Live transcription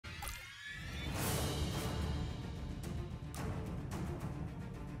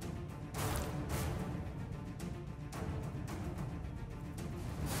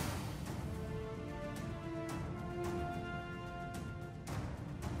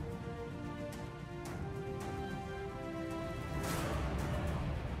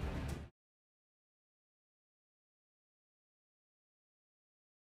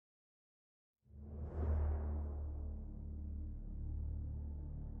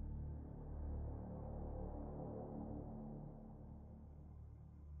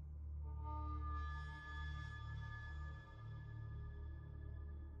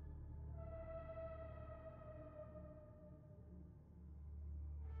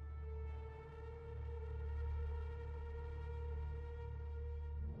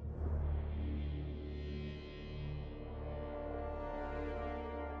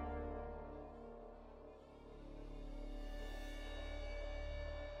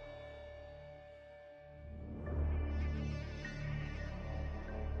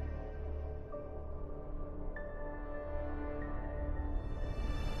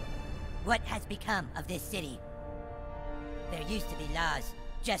What has become of this city? There used to be laws,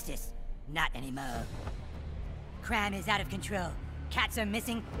 justice, not anymore. Crime is out of control. Cats are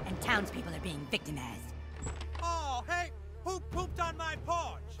missing, and townspeople are being victimized. Oh, hey! Who pooped on my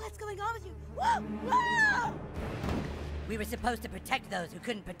porch? What's going on with you? Whoa! Whoa! We were supposed to protect those who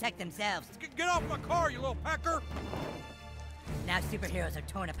couldn't protect themselves. Get off my car, you little pecker! Now superheroes are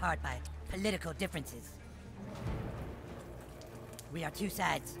torn apart by political differences. We are two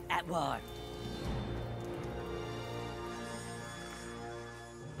sides at war.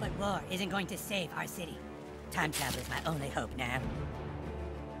 But war isn't going to save our city. Time travel is my only hope now.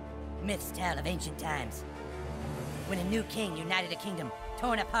 Myths tell of ancient times, when a new king united a kingdom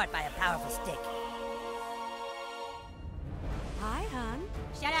torn apart by a powerful stick. Hi, hon.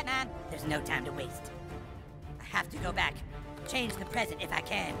 Shut up, Mom! There's no time to waste. I have to go back, change the present if I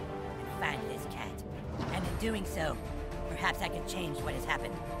can, and find this cat. And in doing so, perhaps I can change what has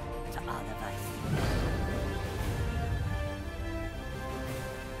happened to all of us.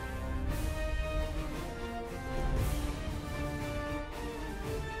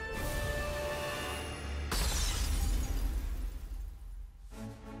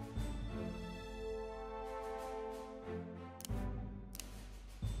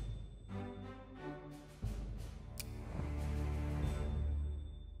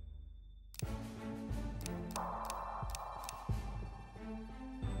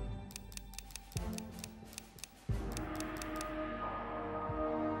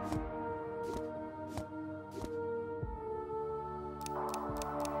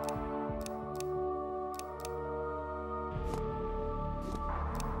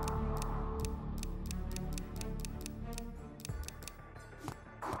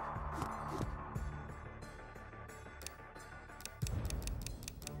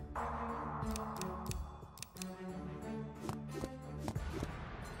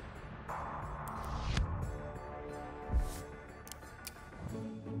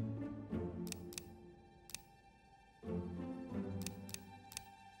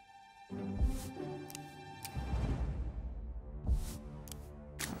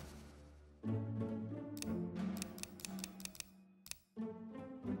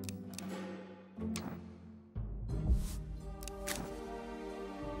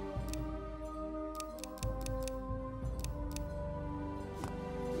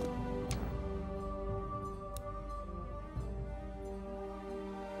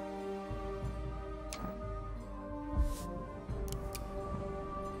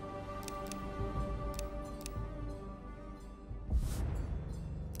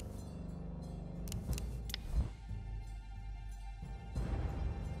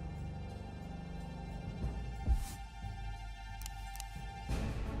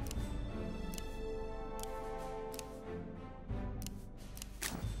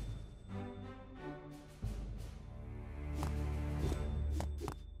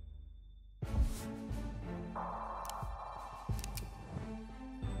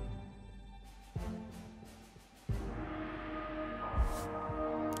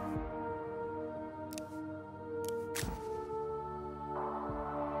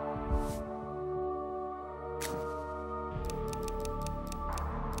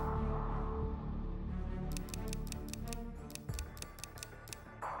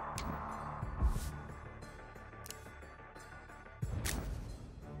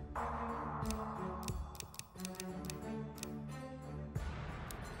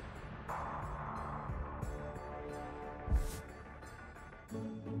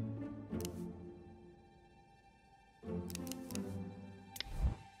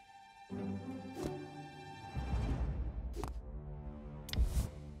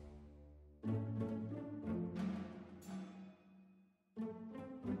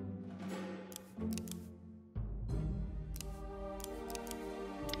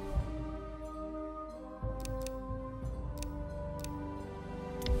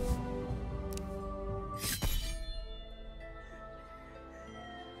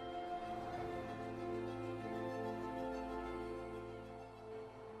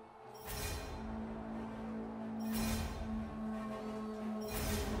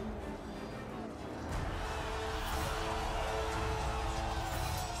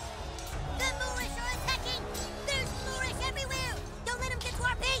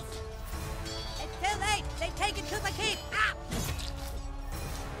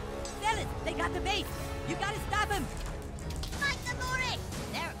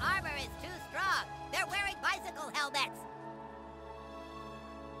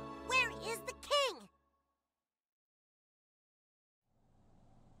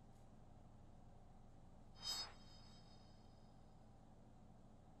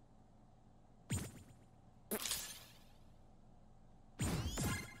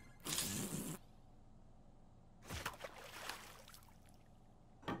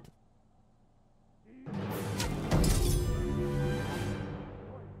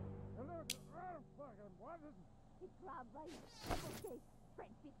 Okay,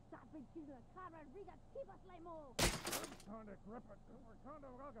 Francis, Sabrin, Killer, Cara, Riga, keep us, Lemo!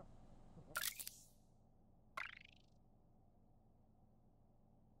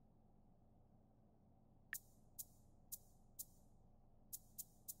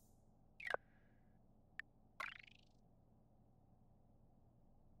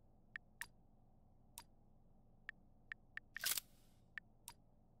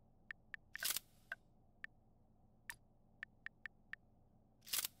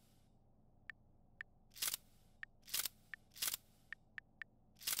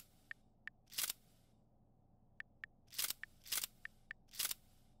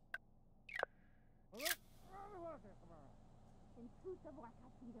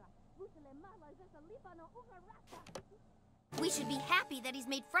 We should be happy that he's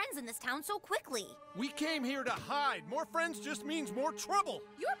made friends in this town so quickly. We came here to hide. More friends just means more trouble.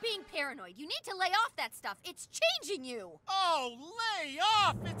 You're being paranoid. You need to lay off that stuff. It's changing you. Oh, lay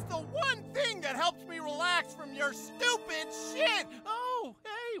off! It's the one thing that helps me relax from your stupid shit! Oh,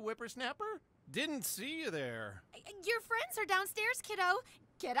 hey, whippersnapper. Didn't see you there. Your friends are downstairs, kiddo.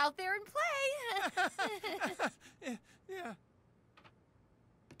 Get out there and play. Yeah.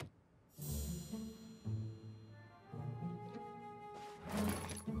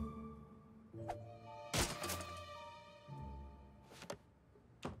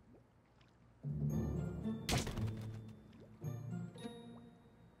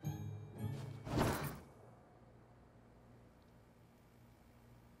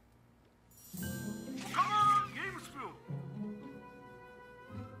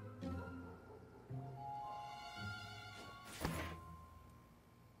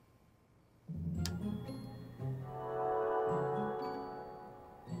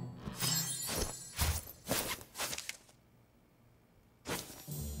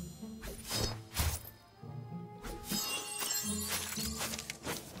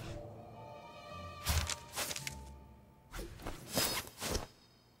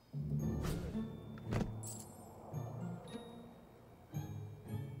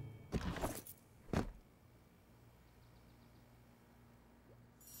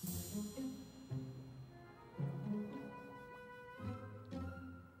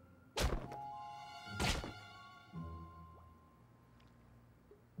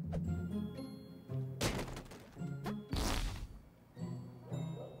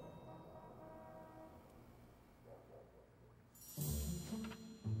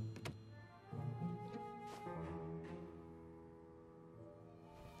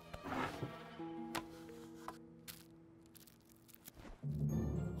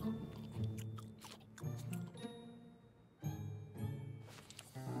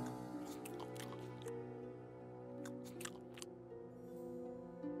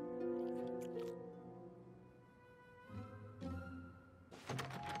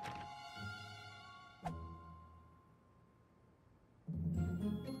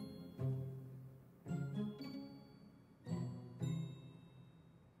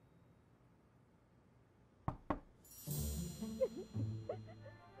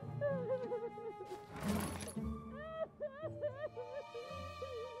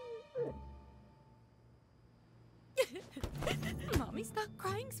 Mommy, stop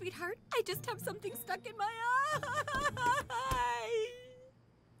crying, sweetheart. I just have something stuck in my eye.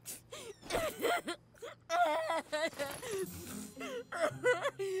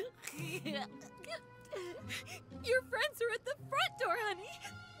 Your friends are at the front door, honey.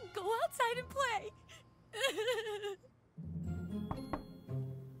 Go outside and play.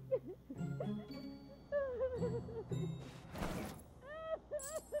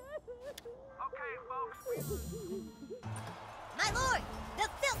 Okay, folks. My lord, the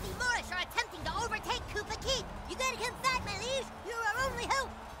filthy Moorish are attempting to overtake Kupa Keep. You gotta come back, my liege. You're our only hope.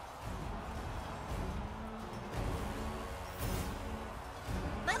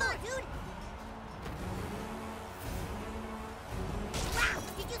 My lord, dude. Wow,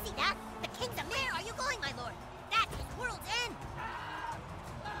 did you see that? The kingdom. Where are you going, my lord? That's his world's end.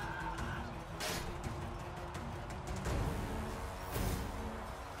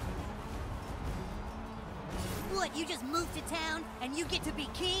 What, you just moved to town and you get to be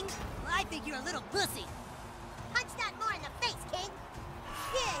king? Well, I think you're a little pussy. Punch that more in the face, king.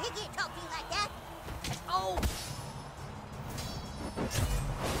 Yeah, he can't talk to you like that. Oh!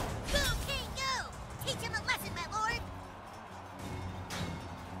 Go, king, go! Teach him a lesson, my lord.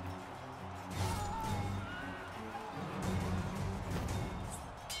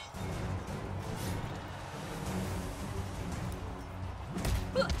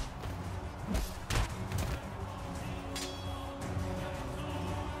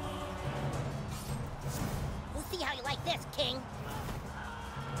 We'll see how you like this,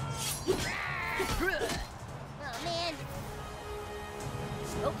 Oh, man.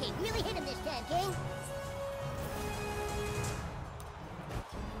 Okay, really hit him this time, King.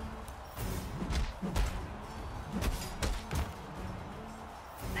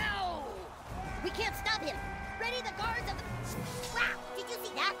 Ow! We can't stop him. Ready the guards of the... Wow, did you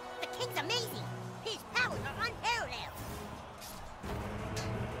see that? The King's amazing. His powers are unparalleled.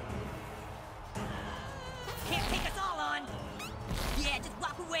 Can't take us all on. Yeah, just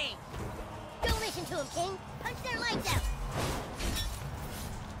walk away. Don't listen to him, King. Punch their lights out.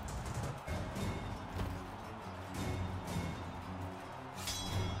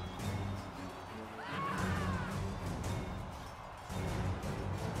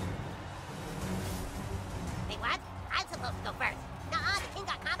 Hey, what? I'm supposed to go first. Nuh-uh, the King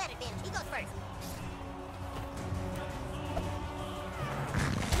got combat advantage. He goes first.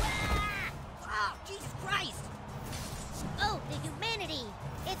 Oh, Jesus Christ! Oh, the humanity!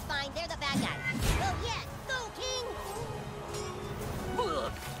 It's fine, they're the bad guys. Oh, yeah! Go, King!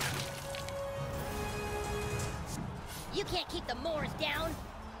 Ugh. You can't keep the Moors down!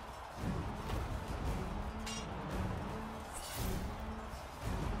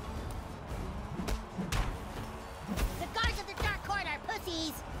 The guards of the Dark Court are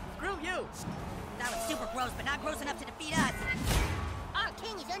pussies! Screw you! That was super gross, but not gross enough to defeat us. Our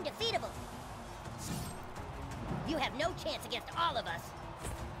King is undefeatable! You have no chance against all of us!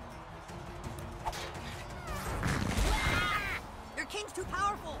 Your king's too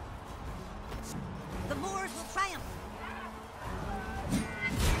powerful. The Moors will triumph.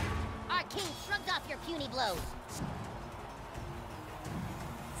 Our King shrugs off your puny blows!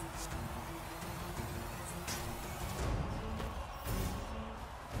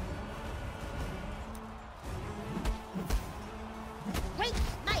 Great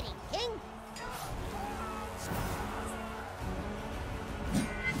smiting, King!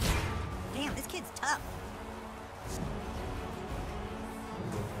 Damn, this kid's tough.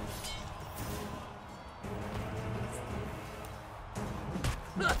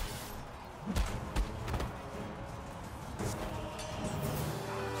 Ugh.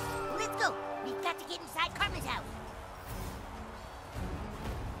 Let's go! We've got to get inside Karma's house!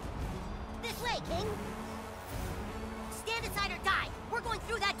 This way, King! Stand aside or die! We're going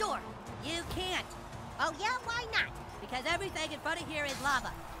through that door! You can't, Oh yeah? Why not? because everything in front of here is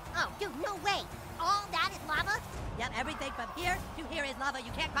lava. Oh, dude, no way! All that is lava? Yep, everything from here to here is lava.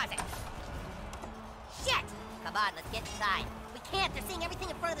 You can't cross it. Shit! Come on, let's get inside. We can't. They're seeing everything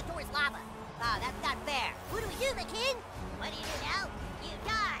in front of the door is lava. Oh, that's not fair. What do we do, the King? What do you do now? You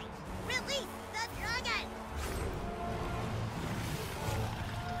die. Release the dragon!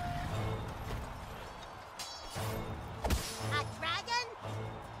 A dragon?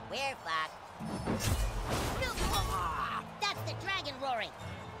 We're fucked. No! That's the dragon roaring.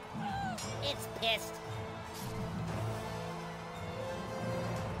 It's pissed.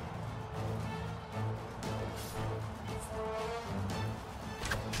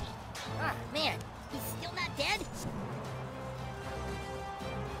 Oh, man. He's still not dead?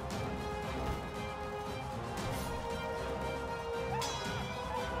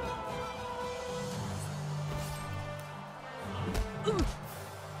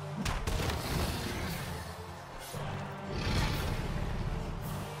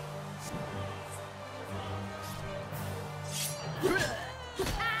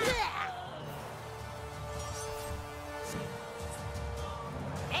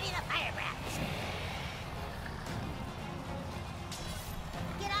 Ready the fire breath.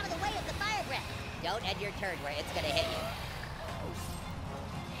 Get out of the way of the fire breath. Don't end your turn where it's gonna hit you.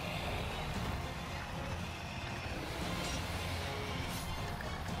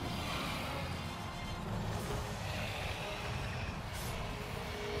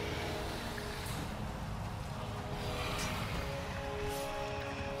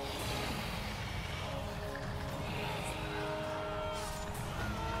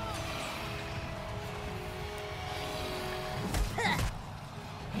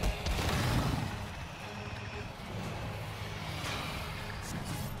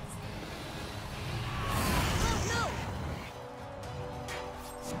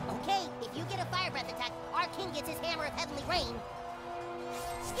 Okay, if you get a fire breath attack, our king gets his hammer of heavenly rain.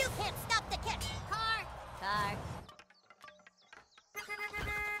 You can't stop the kick! Car!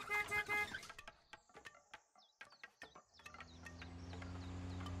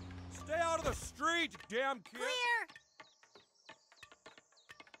 Stay out of the street, you damn kid! Clear!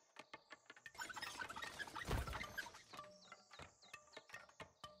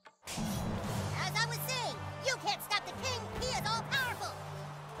 As I was saying, you can't stop the king! He is all powerful!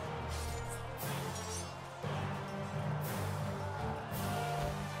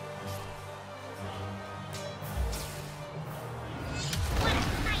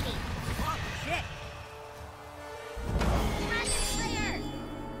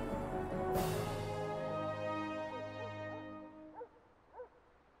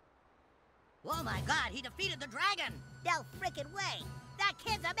 Oh my god, he defeated the dragon! No frickin' way! That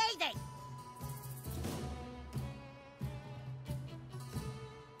kid's amazing!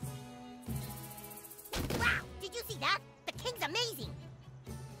 Wow! Did you see that? The king's amazing!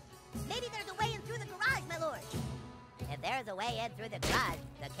 Maybe there's a way in through the garage, my lord! If there's a way in through the garage,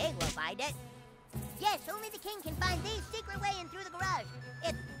 the king will find it. Yes, only the king can find the secret way in through the garage.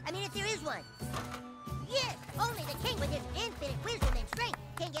 If there is one. Yes, only the king with his infinite wisdom and strength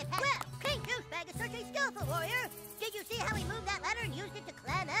can get past. Well, King Douchebag is such a skillful warrior. Did you see how he moved that ladder and used it to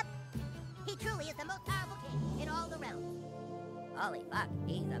climb up? He truly is the most powerful king in all the realms. Holy fuck,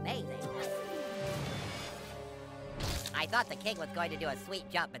 he's amazing. I thought the king was going to do a sweet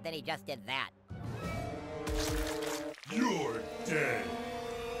jump, but then he just did that. You're dead.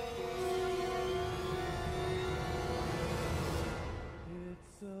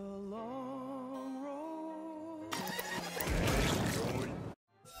 It's a long road.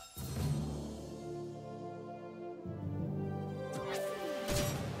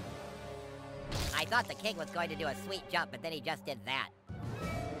 I thought the king was going to do a sweet jump, but then he just did that.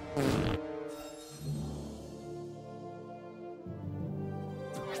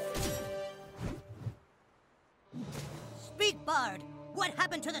 Speak, Bard! What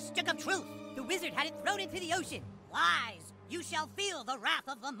happened to the Stick of Truth? The wizard had it thrown into the ocean. Lies! You shall feel the wrath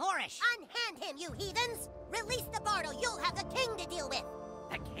of the Moorish! Unhand him, you heathens! Release the bard or you'll have the king to deal with!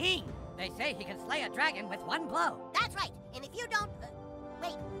 The king? They say he can slay a dragon with one blow. That's right, and if you don't...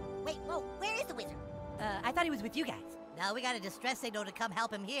 wait, whoa, where is the wizard? I thought he was with you guys. Now we got a distress signal to come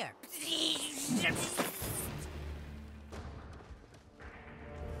help him here.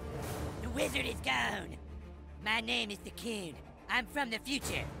 The wizard is gone. My name is the Coon. I'm from the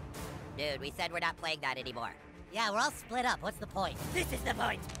future. Dude, we said we're not playing that anymore. Yeah, we're all split up. What's the point? This is the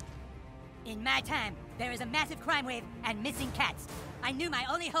point. In my time, there is a massive crime wave and missing cats. I knew my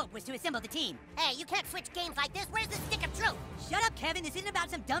only hope was to assemble the team. Hey, you can't switch games like this. Where's the Stick of Truth? Shut up, Kevin. This isn't about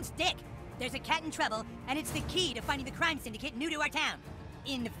some dumb stick. There's a cat in trouble, and it's the key to finding the crime syndicate new to our town.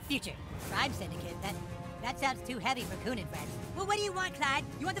 In the future. Crime syndicate? That sounds too heavy for Coon and friends. Well, what do you want, Clyde?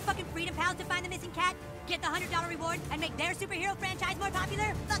 You want the fucking Freedom Pals to find the missing cat? Get the $100 reward and make their superhero franchise more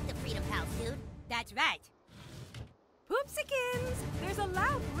popular? Fuck the Freedom Pals, dude. That's right. Poopsikins! There's a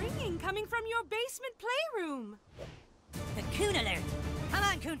loud ringing coming from your basement playroom. The Coon Alert. Come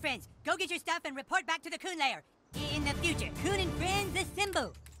on, Coon friends. Go get your stuff and report back to the Coon Lair. In the future. Coon and friends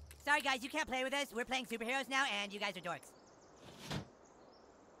assemble. Sorry, guys, you can't play with us. We're playing superheroes now, and you guys are dorks.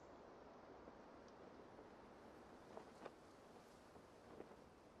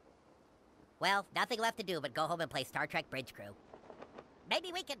 Well, nothing left to do but go home and play Star Trek Bridge Crew.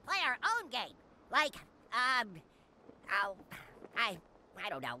 Maybe we can play our own game. Like, I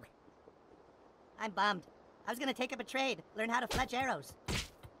don't know. I'm bummed. I was gonna take up a trade, learn how to fletch arrows.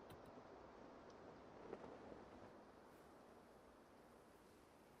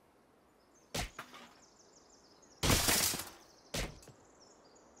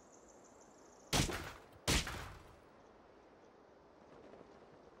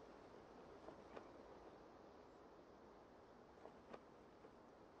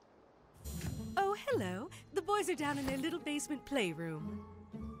 Oh, hello. The boys are down in their little basement playroom.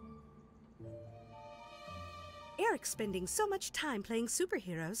 Eric's spending so much time playing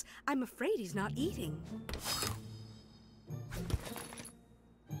superheroes, I'm afraid he's not eating.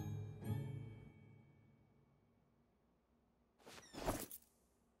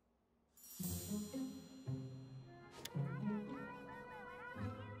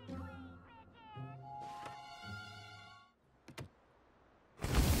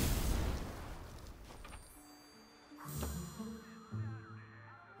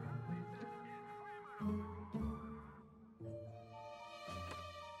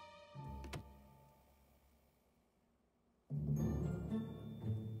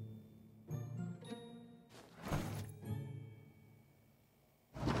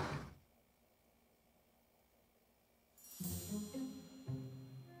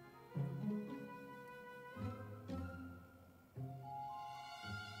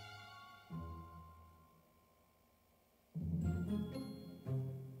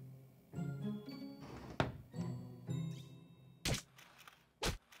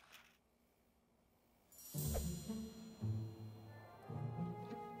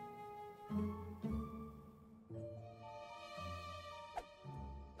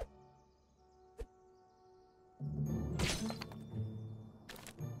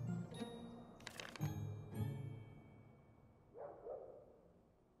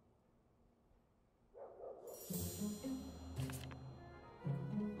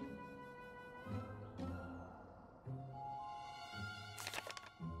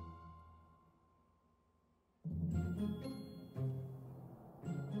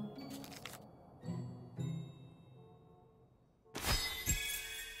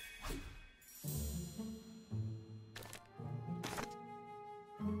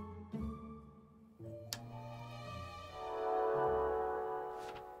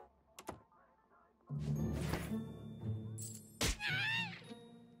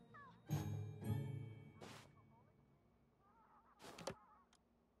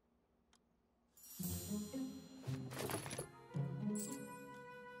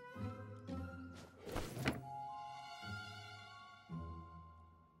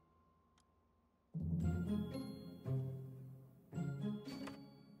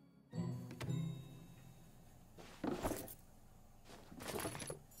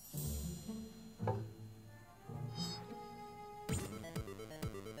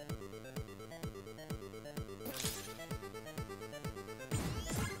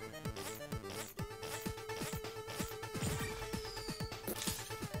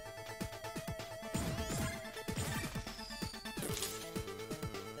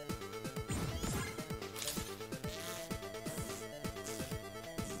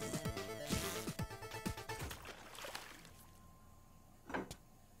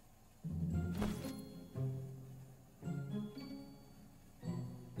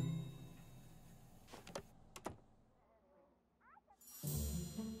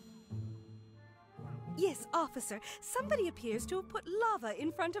 Yes, officer. Somebody appears to have put lava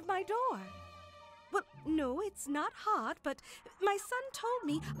in front of my door. Well, no, it's not hot, but my son told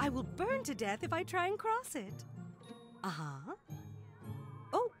me I will burn to death if I try and cross it. Uh-huh.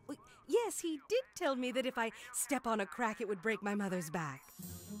 Oh, yes, he did tell me that if I step on a crack, it would break my mother's back.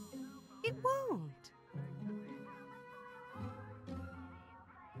 It won't.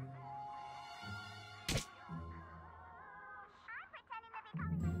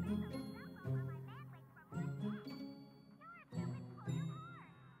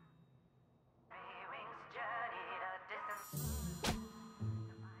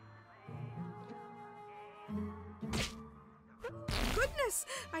 Goodness,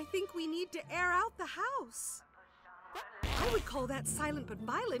 I think we need to air out the house. I would call that silent but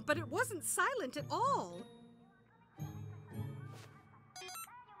violent, but it wasn't silent at all.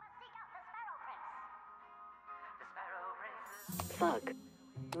 Fuck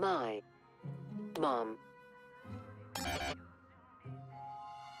my mom.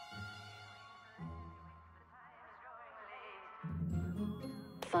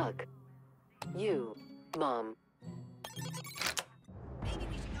 Fuck you, Mom. Maybe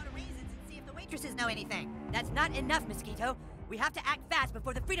we should go to Raisins and see if the waitresses know anything. That's not enough, Mosquito. We have to act fast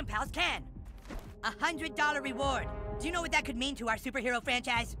before the Freedom Pals can. $100 reward. Do you know what that could mean to our superhero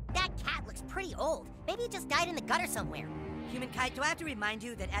franchise? That cat looks pretty old. Maybe it just died in the gutter somewhere. Humankind, do I have to remind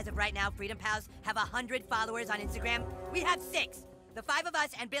you that as of right now, Freedom Pals have 100 followers on Instagram? We have 6. The 5 of us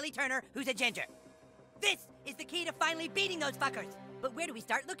and Billy Turner, who's a ginger. This is the key to finally beating those fuckers. But where do we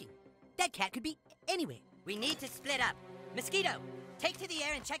start looking? That cat could be anywhere. We need to split up. Mosquito, take to the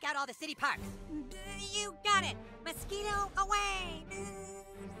air and check out all the city parks. You got it. Mosquito away.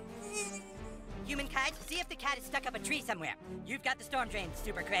 Humankind, see if the cat is stuck up a tree somewhere. You've got the storm drain,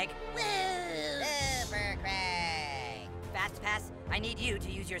 Super Craig. Woo! Super Craig! Fast Pass, I need you to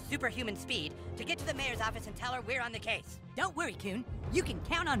use your superhuman speed to get to the mayor's office and tell her we're on the case. Don't worry, Coon. You can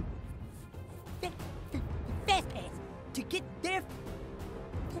count on Fast Pass to get there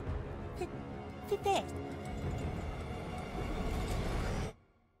fast.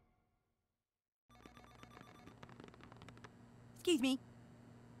 Excuse me.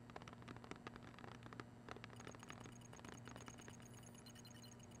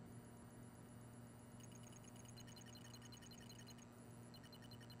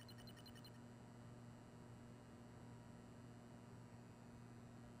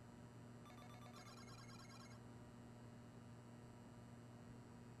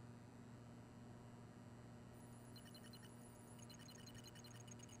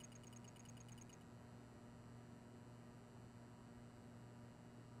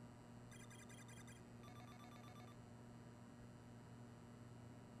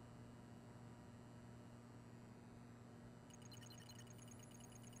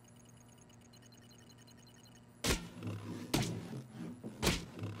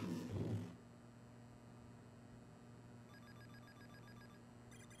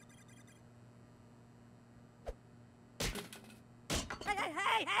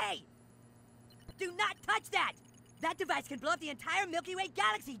 Hey! Do not touch that! That device can blow up the entire Milky Way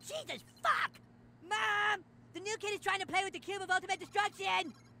galaxy! Jesus, fuck! Mom! The new kid is trying to play with the cube of ultimate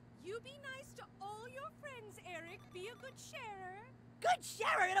destruction! You be nice to all your friends, Eric. Be a good sharer. Good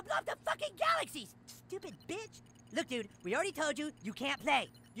sharer! It'll blow up the fucking galaxies! Stupid bitch! Look, dude, we already told you, you can't play.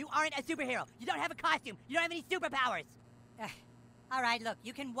 You aren't a superhero. You don't have a costume. You don't have any superpowers. All right, look,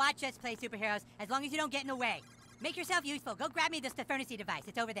 you can watch us play superheroes as long as you don't get in the way. Make yourself useful. Go grab me the Stefernacy device.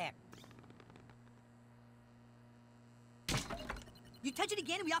 It's over there. You touch it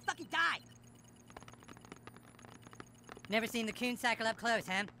again and we all fucking die. Never seen the Coon cycle up close,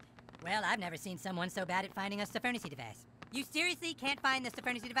 huh? Well, I've never seen someone so bad at finding a Stefernacy device. You seriously can't find the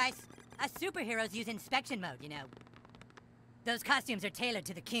Stefernacy device? Us superheroes use inspection mode, you know. Those costumes are tailored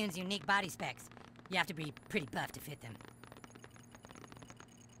to the Coon's unique body specs. You have to be pretty buff to fit them.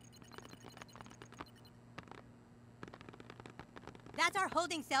 That's our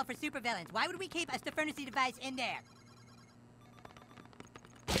holding cell for supervillains. Why would we keep a Stefernacy device in there?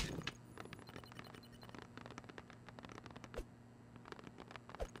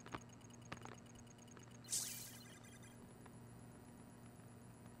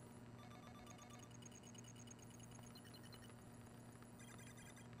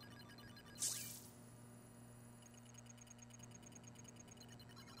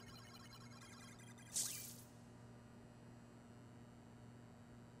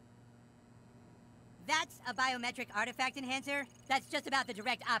 That's a biometric artifact enhancer. That's just about the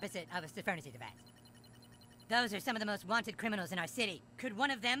direct opposite of a Stefernacy device. Those are some of the most wanted criminals in our city. Could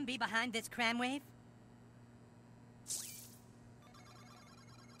one of them be behind this crime wave?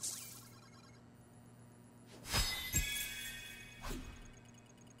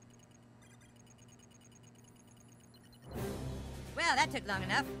 Well, that took long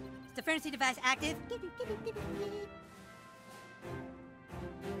enough. Is the furnace device active?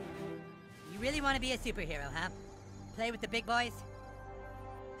 You really want to be a superhero, huh? Play with the big boys?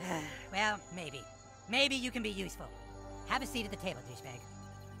 Well, maybe. Maybe you can be useful. Have a seat at the table, douchebag.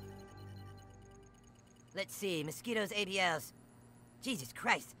 Let's see, mosquitoes, ABLs. Jesus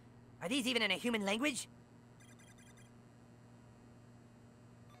Christ. Are these even in a human language?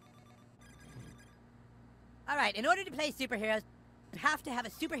 Alright, in order to play superheroes, you have to have a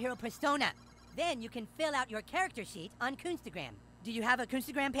superhero persona. Then you can fill out your character sheet on Coonstagram. Do you have a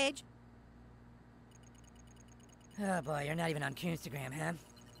Coonstagram page? Oh boy, you're not even on Coonstagram, huh?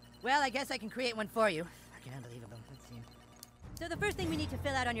 Well, I guess I can create one for you. Fucking unbelievable. Let's see. So the first thing we need to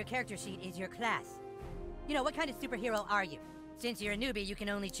fill out on your character sheet is your class. You know, what kind of superhero are you? Since you're a newbie, you can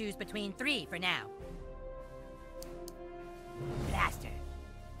only choose between 3 for now. Blaster.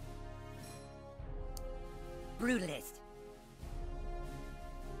 Brutalist.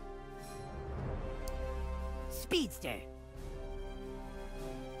 Speedster.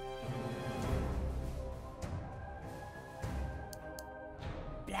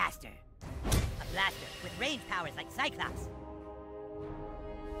 Blaster. A blaster with range powers like Cyclops.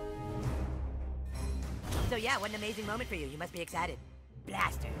 So yeah, what an amazing moment for you. You must be excited.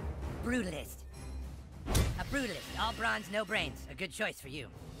 Blaster. Brutalist. A brutalist. All bronze, no brains. A good choice for you.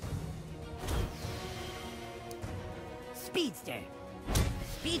 Speedster.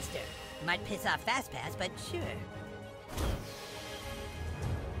 A speedster. Might piss off FastPass, but sure.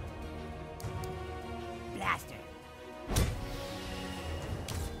 Blaster.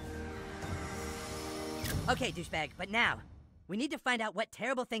 Okay, douchebag, but now, we need to find out what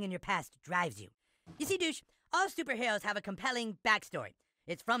terrible thing in your past drives you. You see, douche, all superheroes have a compelling backstory.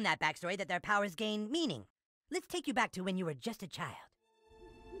 It's from that backstory that their powers gain meaning. Let's take you back to when you were just a child.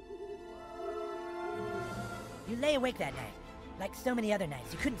 You lay awake that night. Like so many other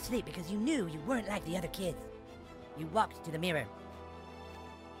nights, you couldn't sleep because you knew you weren't like the other kids. You walked to the mirror.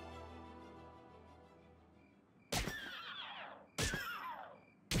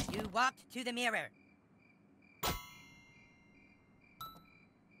 You walked to the mirror.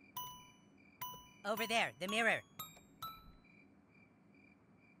 Over there, the mirror.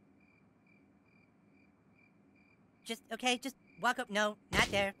 Just walk up. No,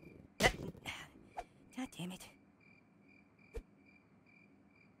 not there. God damn it.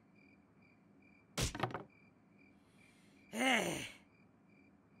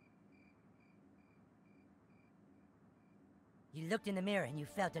 You looked in the mirror and you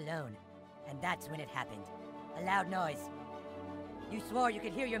felt alone. And that's when it happened. A loud noise. You swore you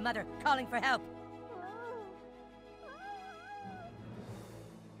could hear your mother calling for help.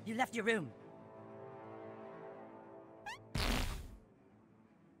 You left your room.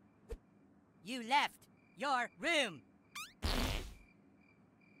 You left your room.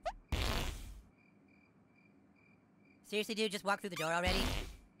 Seriously, dude, just walk through the door already?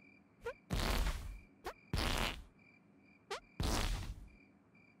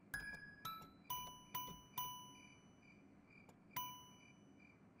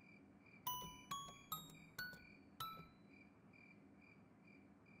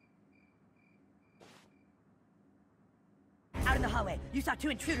 Out in the hallway, you saw 2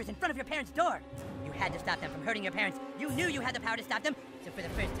 intruders in front of your parents' door. You had to stop them from hurting your parents. You knew you had the power to stop them, so for the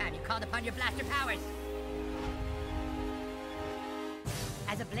first time, you called upon your blaster powers.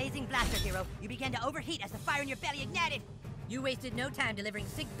 As a blazing blaster hero, you began to overheat as the fire in your belly ignited. You wasted no time delivering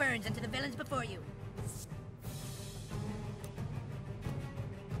sick burns into the villains before you.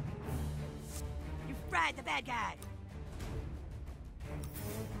 You fried the bad guy.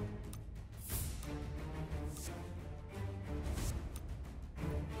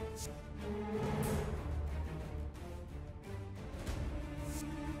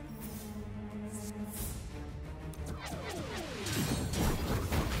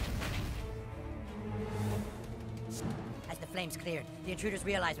 Flames cleared. The intruders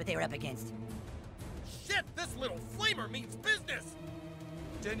realized what they were up against. Shit, this little flamer means business!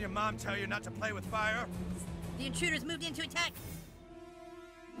 Didn't your mom tell you not to play with fire? The intruders moved in to attack.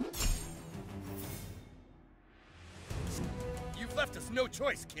 You've left us no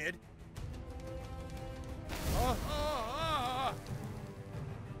choice, kid.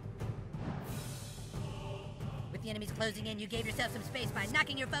 With the enemies closing in, you gave yourself some space by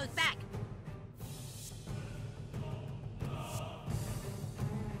knocking your foes back.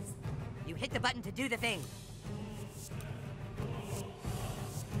 You hit the button to do the thing.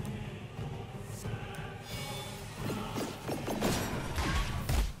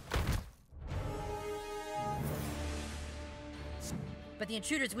 But the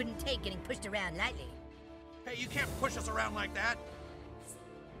intruders wouldn't take getting pushed around lightly. Hey, you can't push us around like that.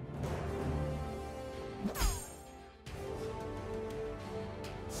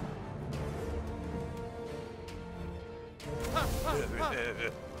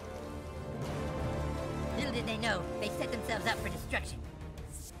 Little did they know, they set themselves up for destruction.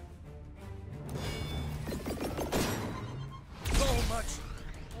 So much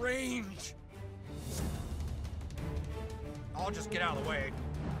range. I'll just get out of the way.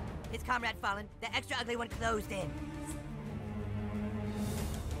 His comrade fallen, the extra ugly one closed in.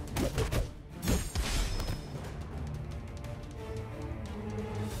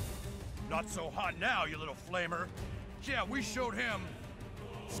 Not so hot now, you little flamer. Yeah, we showed him.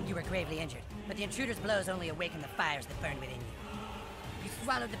 You were gravely injured, but the intruder's blows only awakened the fires that burned within you. You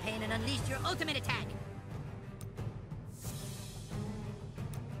swallowed the pain and unleashed your ultimate attack.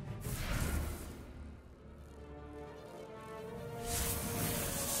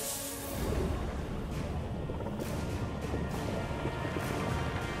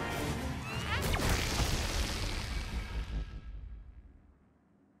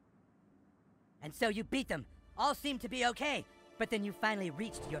 And so you beat them. All seemed to be okay, but then you finally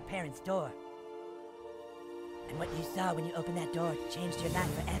reached your parents' door. And what you saw when you opened that door changed your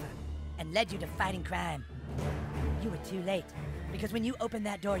life forever and led you to fighting crime. You were too late, because when you opened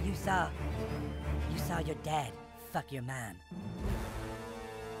that door, you saw your dad fuck your mom.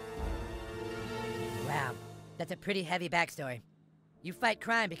 Wow, that's a pretty heavy backstory. You fight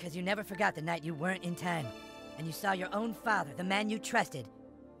crime because you never forgot the night you weren't in time, and you saw your own father, the man you trusted,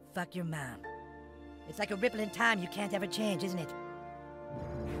 fuck your mom. It's like a ripple in time you can't ever change, isn't it?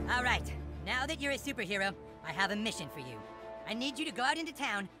 All right, now that you're a superhero, I have a mission for you. I need you to go out into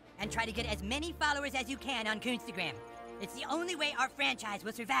town and try to get as many followers as you can on Coonstagram. It's the only way our franchise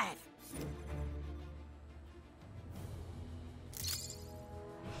will survive.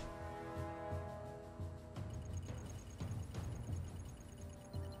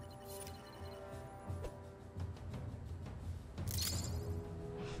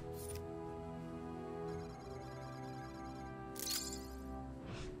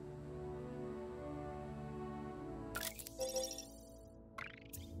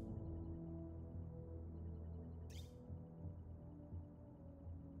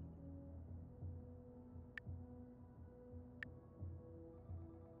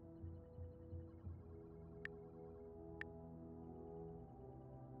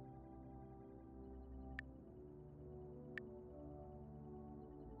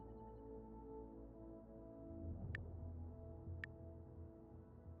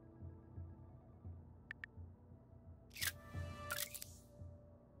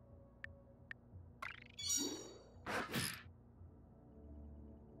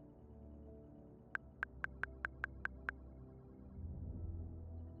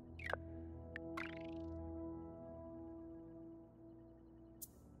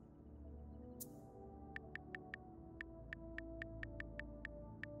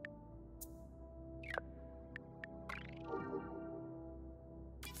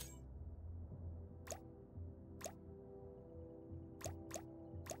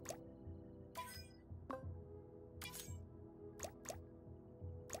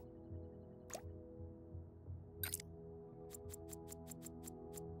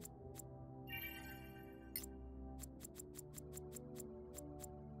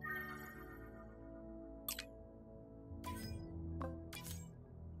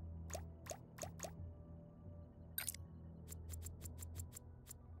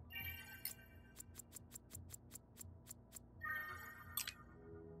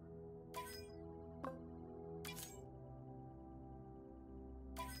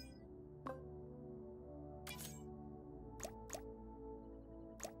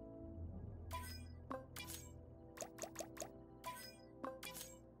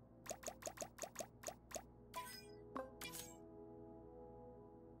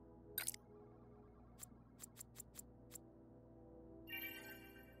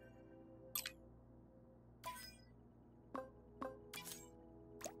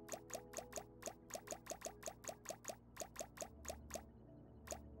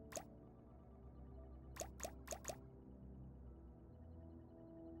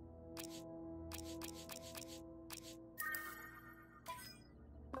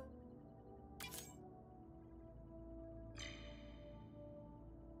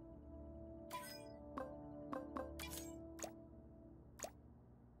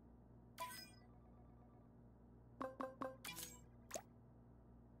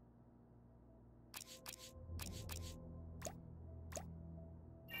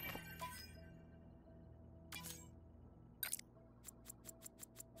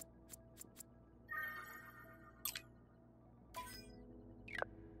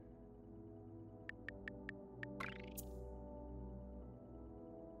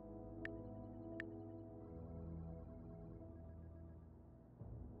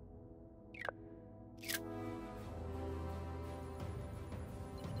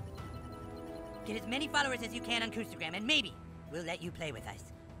 Get as many followers as you can on Coostagram, and maybe we'll let you play with us.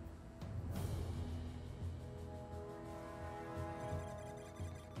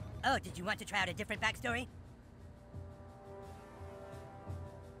 Oh, did you want to try out a different backstory?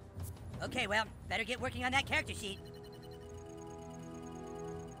 Okay, well, better get working on that character sheet.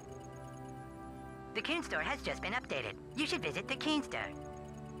 The Coon Store has just been updated. You should visit the Coon Store.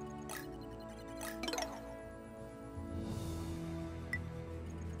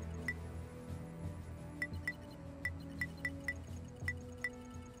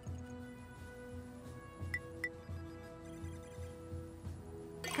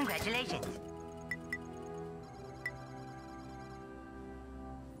 Congratulations.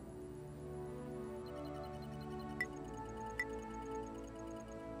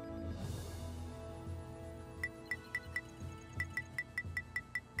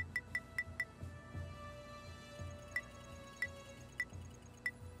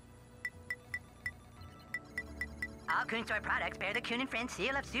 All Coon Store products bear the Coon & Friends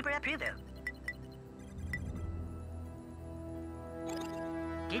seal of super approval.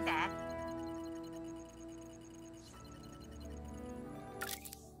 Goodbye.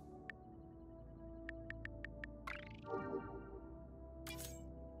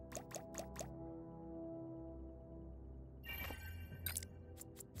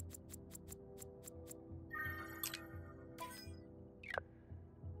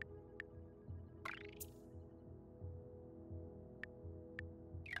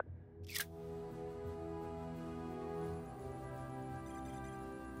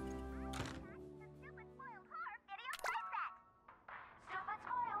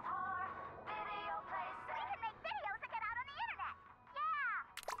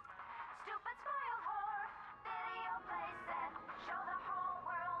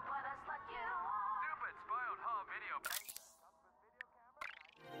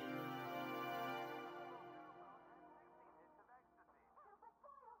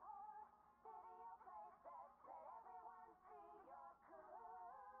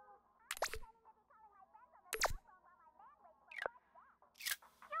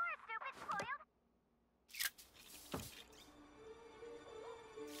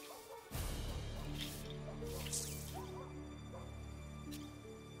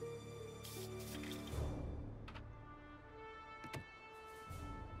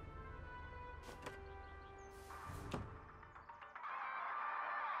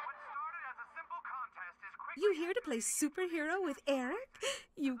 You here to play superhero with Eric?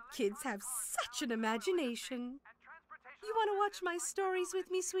 You kids have such an imagination. You want to watch my stories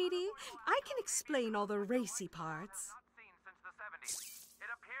with me, sweetie? I can explain all the racy parts. Not seen since the 70s. It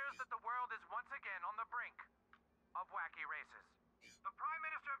appears that the world is once again on the brink of wacky races. The Prime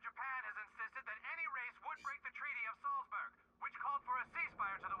Minister of Japan has insisted that any race would break the Treaty of Salzburg, which called for a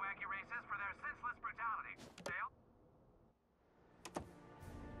ceasefire to the wacky races for their senseless brutality. Dale?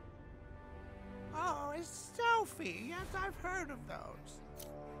 Oh, it's Sophie. Yes, I've heard of those.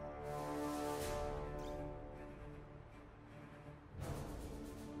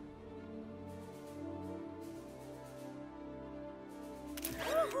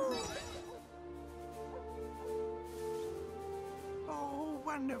 Oh,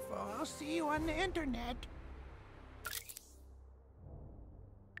 wonderful. I'll see you on the internet.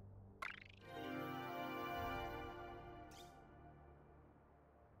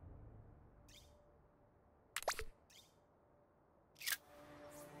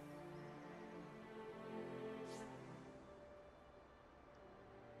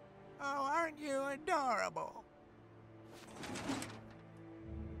 Oh, aren't you adorable?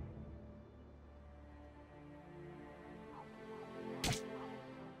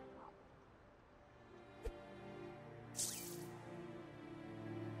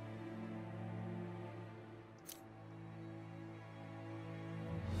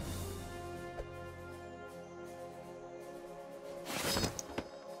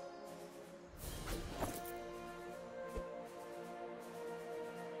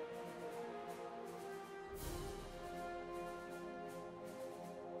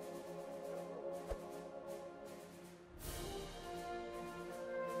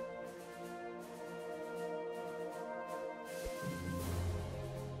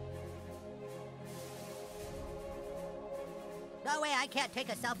 No way I can't take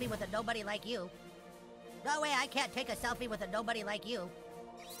a selfie with a nobody like you. No way I can't take a selfie with a nobody like you.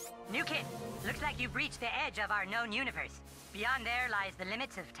 New kid, looks like you've reached the edge of our known universe. Beyond there lies the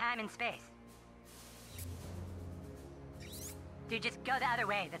limits of time and space. Dude, just go the other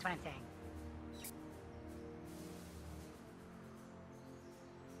way, that's what I'm saying.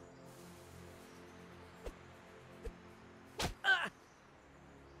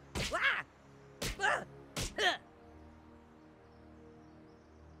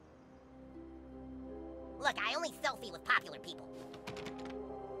 Look, I only selfie with popular people.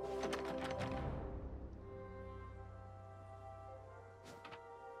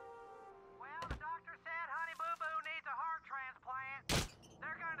 Well, the doctor said Honey Boo Boo needs a heart transplant.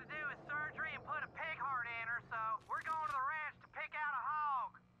 They're gonna do his surgery and put a pig heart in her, so we're going to the ranch to pick out a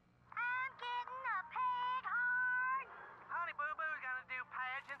hog. I'm getting a pig heart! Honey Boo Boo's gonna do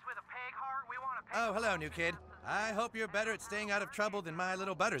pageants with a pig heart. We want to pick. Oh, hello, new kid. I hope you're better at staying out of trouble than my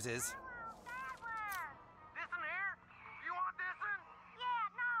little Butters is. That one! This one here? You want this one? Yeah,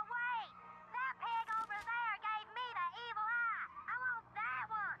 no, wait! That pig over there gave me the evil eye! I want that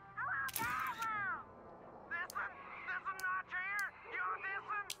one! I want that one! This one? This one not here? You want this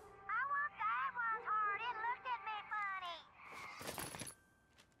one? I want that one's heart! It looked at me funny!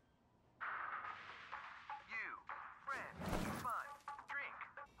 You, friend, fun, drink.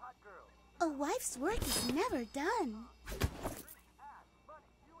 Hot girl. A wife's work is never done.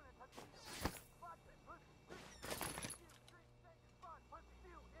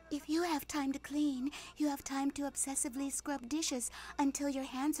 If you have time to clean, you have time to obsessively scrub dishes until your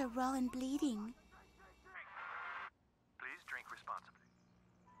hands are raw and bleeding. Please drink responsibly.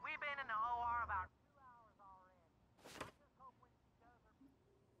 We've been in the OR about 2 hours already. I just hope when she does her...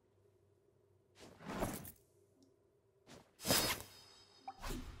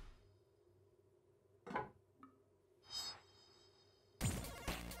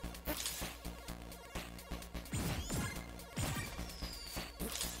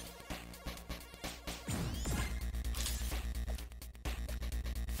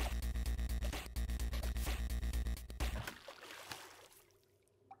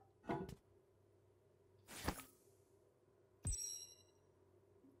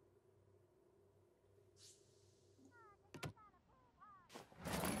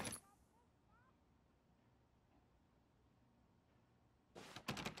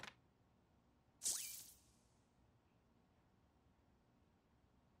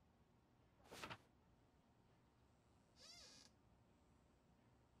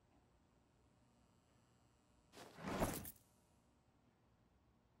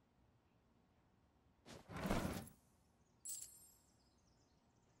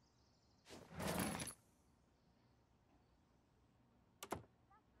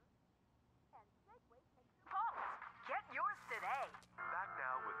 Get yours today. Back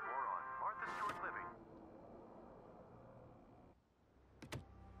now with more on Martha Stewart Living.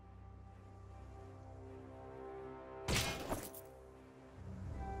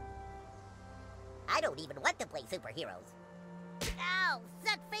 I don't even want to play superheroes. Ow!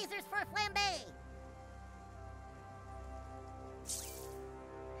 Set phasers for a flambe!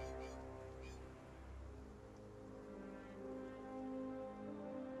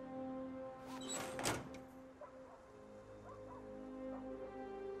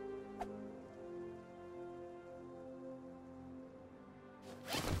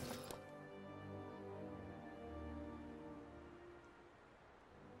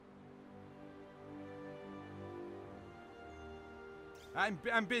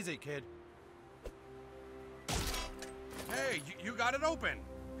 I'm busy, kid. Hey, you got it open.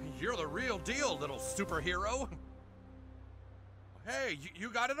 You're the real deal, little superhero. Hey,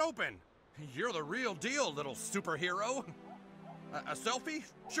 you got it open. You're the real deal, little superhero. A selfie?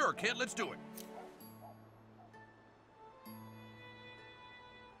 Sure, kid, let's do it.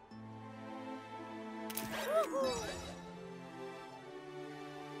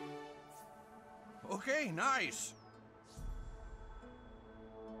 Okay, nice.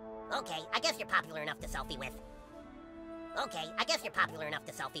 Okay, I guess you're popular enough to selfie with. Okay, I guess you're popular enough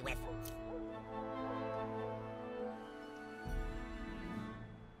to selfie with.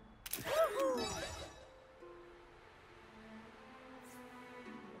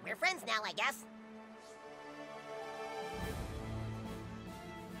 We're friends now, I guess.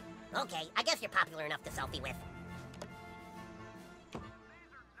 Okay, I guess you're popular enough to selfie with. These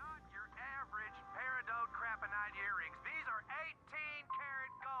are not your average peridot craponite earrings. These are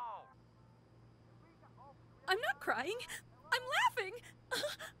 18-karat gold. I'm not crying. I'm laughing.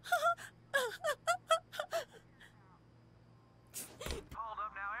 Hold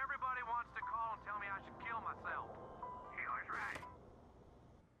up now. Everybody wants to call and tell me I should kill myself. He was right.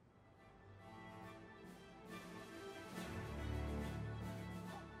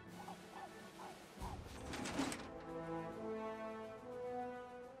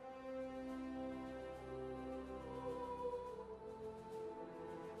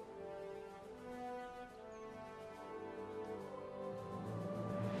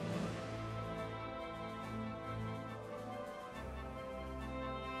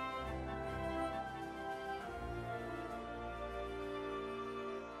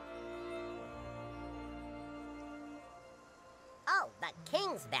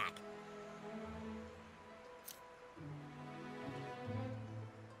 King's back.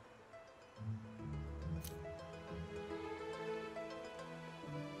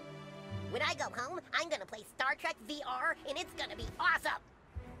 When I go home, I'm gonna play Star Trek VR, and it's gonna be awesome!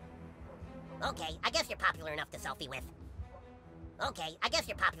 Okay, I guess you're popular enough to selfie with. Okay, I guess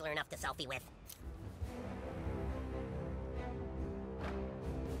you're popular enough to selfie with.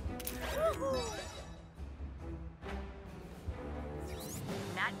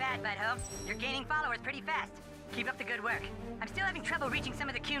 Not bad, butthole. You're gaining followers pretty fast. Keep up the good work. I'm still having trouble reaching some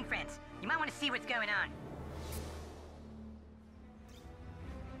of the Coon friends. You might want to see what's going on.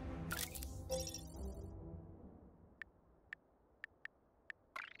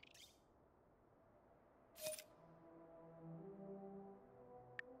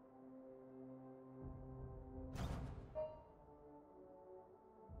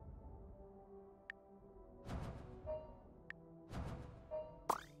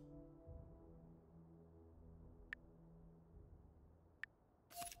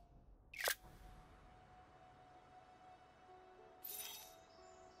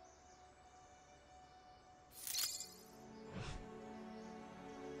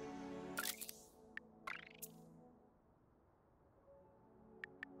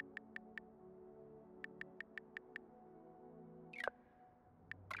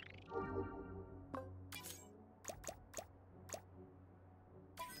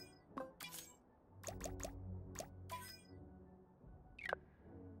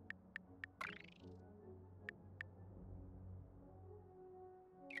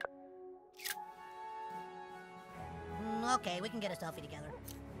 Okay, we can get a selfie together.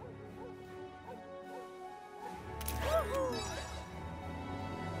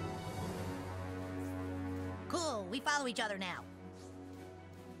 Cool, we follow each other now.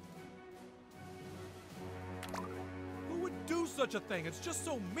 Who would do such a thing? It's just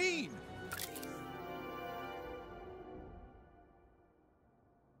so mean!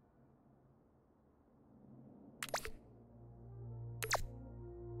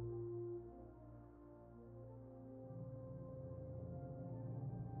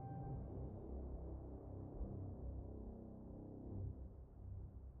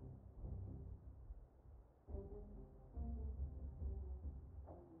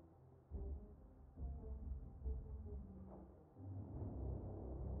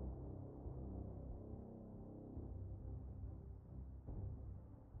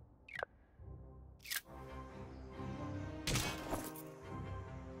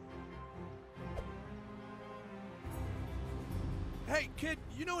 Hey, kid,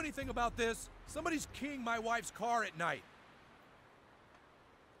 you know anything about this? Somebody's keying my wife's car at night.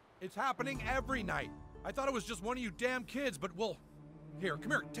 It's happening every night. I thought it was just one of you damn kids, but well... Here, come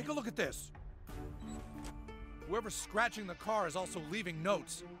here, take a look at this. Whoever's scratching the car is also leaving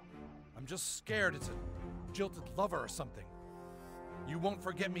notes. I'm just scared it's a jilted lover or something. You won't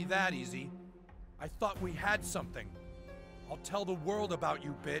forget me that easy. I thought we had something. I'll tell the world about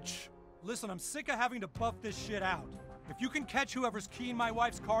you, bitch. Listen, I'm sick of having to buff this shit out. If you can catch whoever's keying my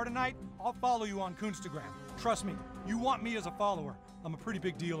wife's car tonight, I'll follow you on Coonstagram. Trust me, you want me as a follower. I'm a pretty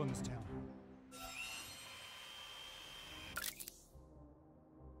big deal in this town.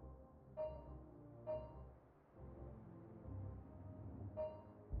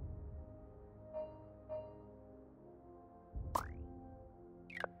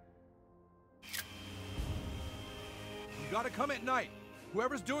 You gotta come at night.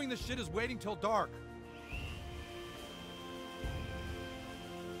 Whoever's doing this shit is waiting till dark.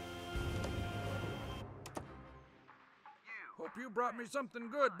 Hope you brought me something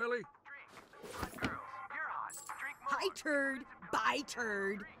good, Billy. Hi, turd. Bye,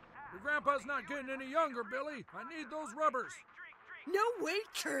 turd. Your grandpa's not getting any younger, Billy. I need those rubbers. No way,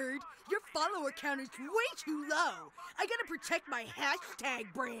 turd. Your follower count is way too low. I gotta protect my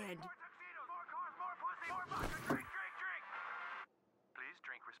hashtag brand. Please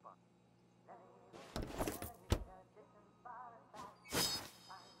drink responsibly.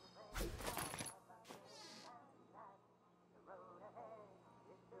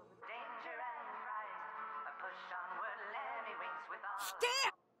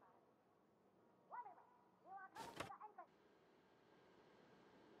 Stand!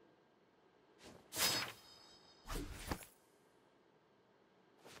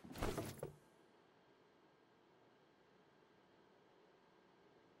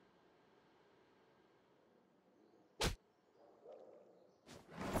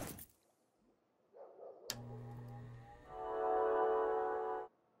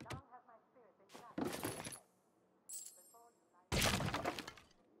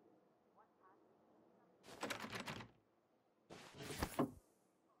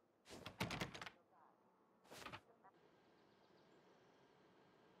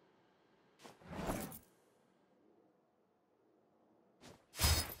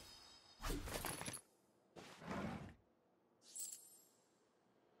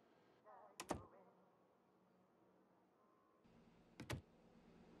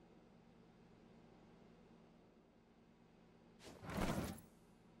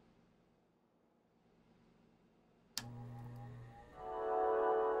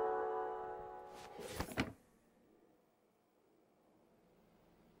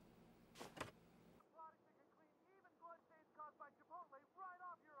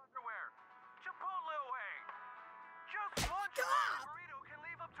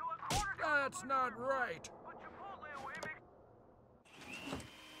 That's not right.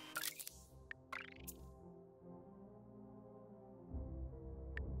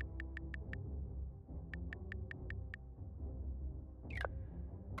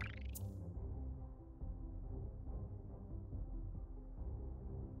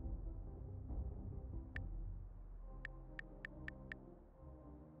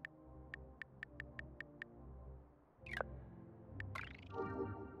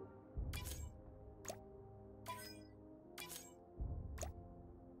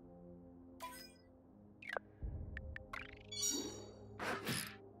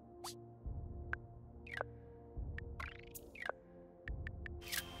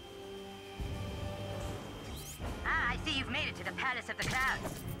 I see you've made it to the Palace of the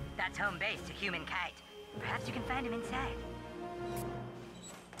Clouds. That's home base to Human Kite. Perhaps you can find him inside.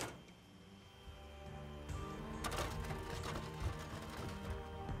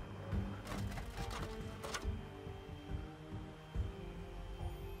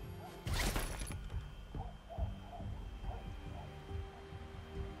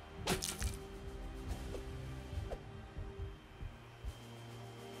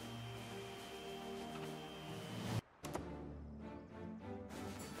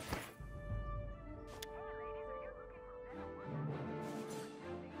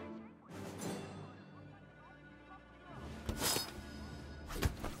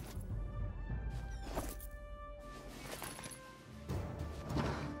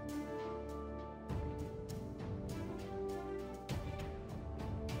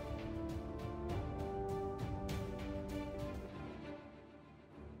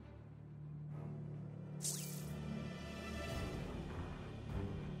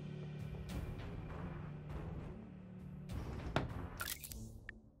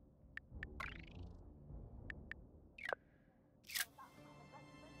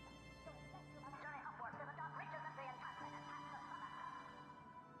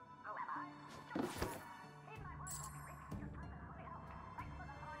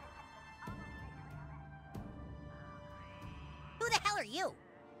 Who the hell are you?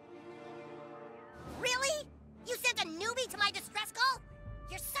 Really? You sent a newbie to my distress call?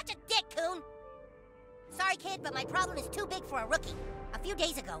 You're such a dick, Coon. Sorry, kid, but my problem is too big for a rookie. A few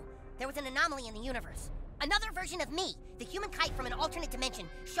days ago, there was an anomaly in the universe. Another version of me, the Human Kite from an alternate dimension,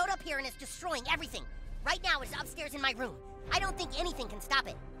 showed up here and is destroying everything. Right now, it's upstairs in my room. I don't think anything can stop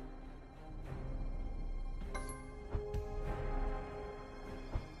it.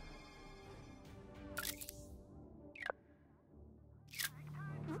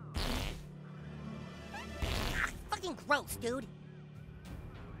 Fucking gross, dude.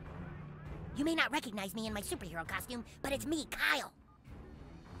 You may not recognize me in my superhero costume, but it's me, Kyle.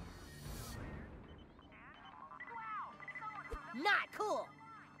 Not cool.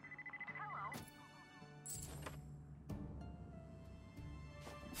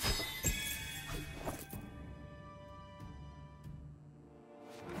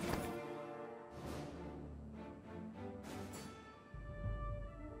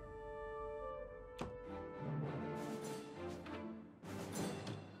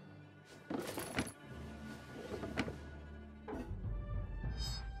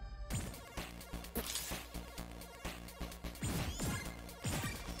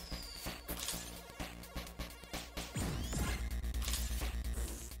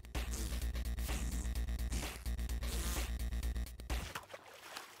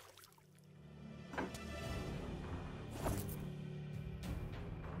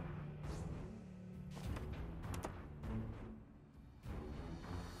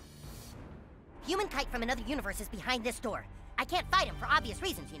 Human Kite from another universe is behind this door. I can't fight him for obvious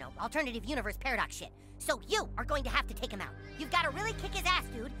reasons, you know, alternative universe paradox shit. So you are going to have to take him out. You've got to really kick his ass,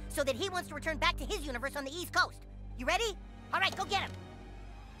 dude, so that he wants to return back to his universe on the East Coast. You ready? All right, go get him.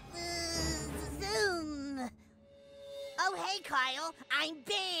 Zoom. Oh, hey, Kyle. I'm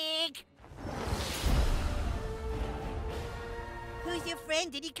big. Who's your friend?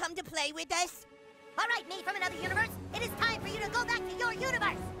 Did he come to play with us? All right, me from another universe. It is time for you to go back to your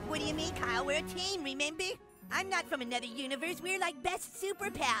universe. What do you mean, Kyle? We're a team, remember? I'm not from another universe. We're like best super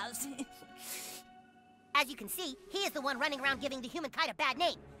pals. As you can see, he is the one running around giving the Human Kite a bad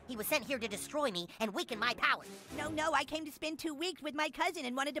name. He was sent here to destroy me and weaken my powers. No, I came to spend 2 weeks with my cousin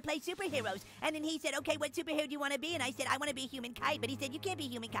and wanted to play superheroes. And then he said, okay, what superhero do you want to be? And I said, I want to be Human Kite. But he said, you can't be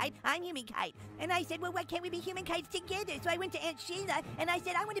Human Kite. I'm Human Kite. And I said, well, why can't we be Human Kites together? So I went to Aunt Sheila and I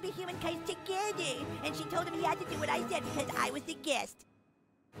said, I want to be Human Kites together. And she told him he had to do what I said because I was the guest.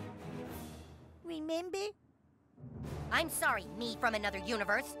 Remember? I'm sorry, me from another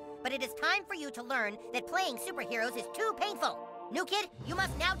universe, but it is time for you to learn that playing superheroes is too painful. New kid, you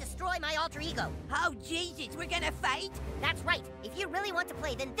must now destroy my alter ego. Oh, Jesus, we're gonna fight? That's right. If you really want to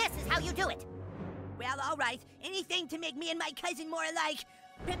play, then this is how you do it. Well, all right. Anything to make me and my cousin more alike.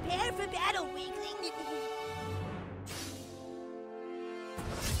 Prepare for battle, weakling.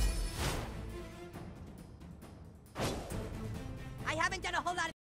 I haven't done a whole lot of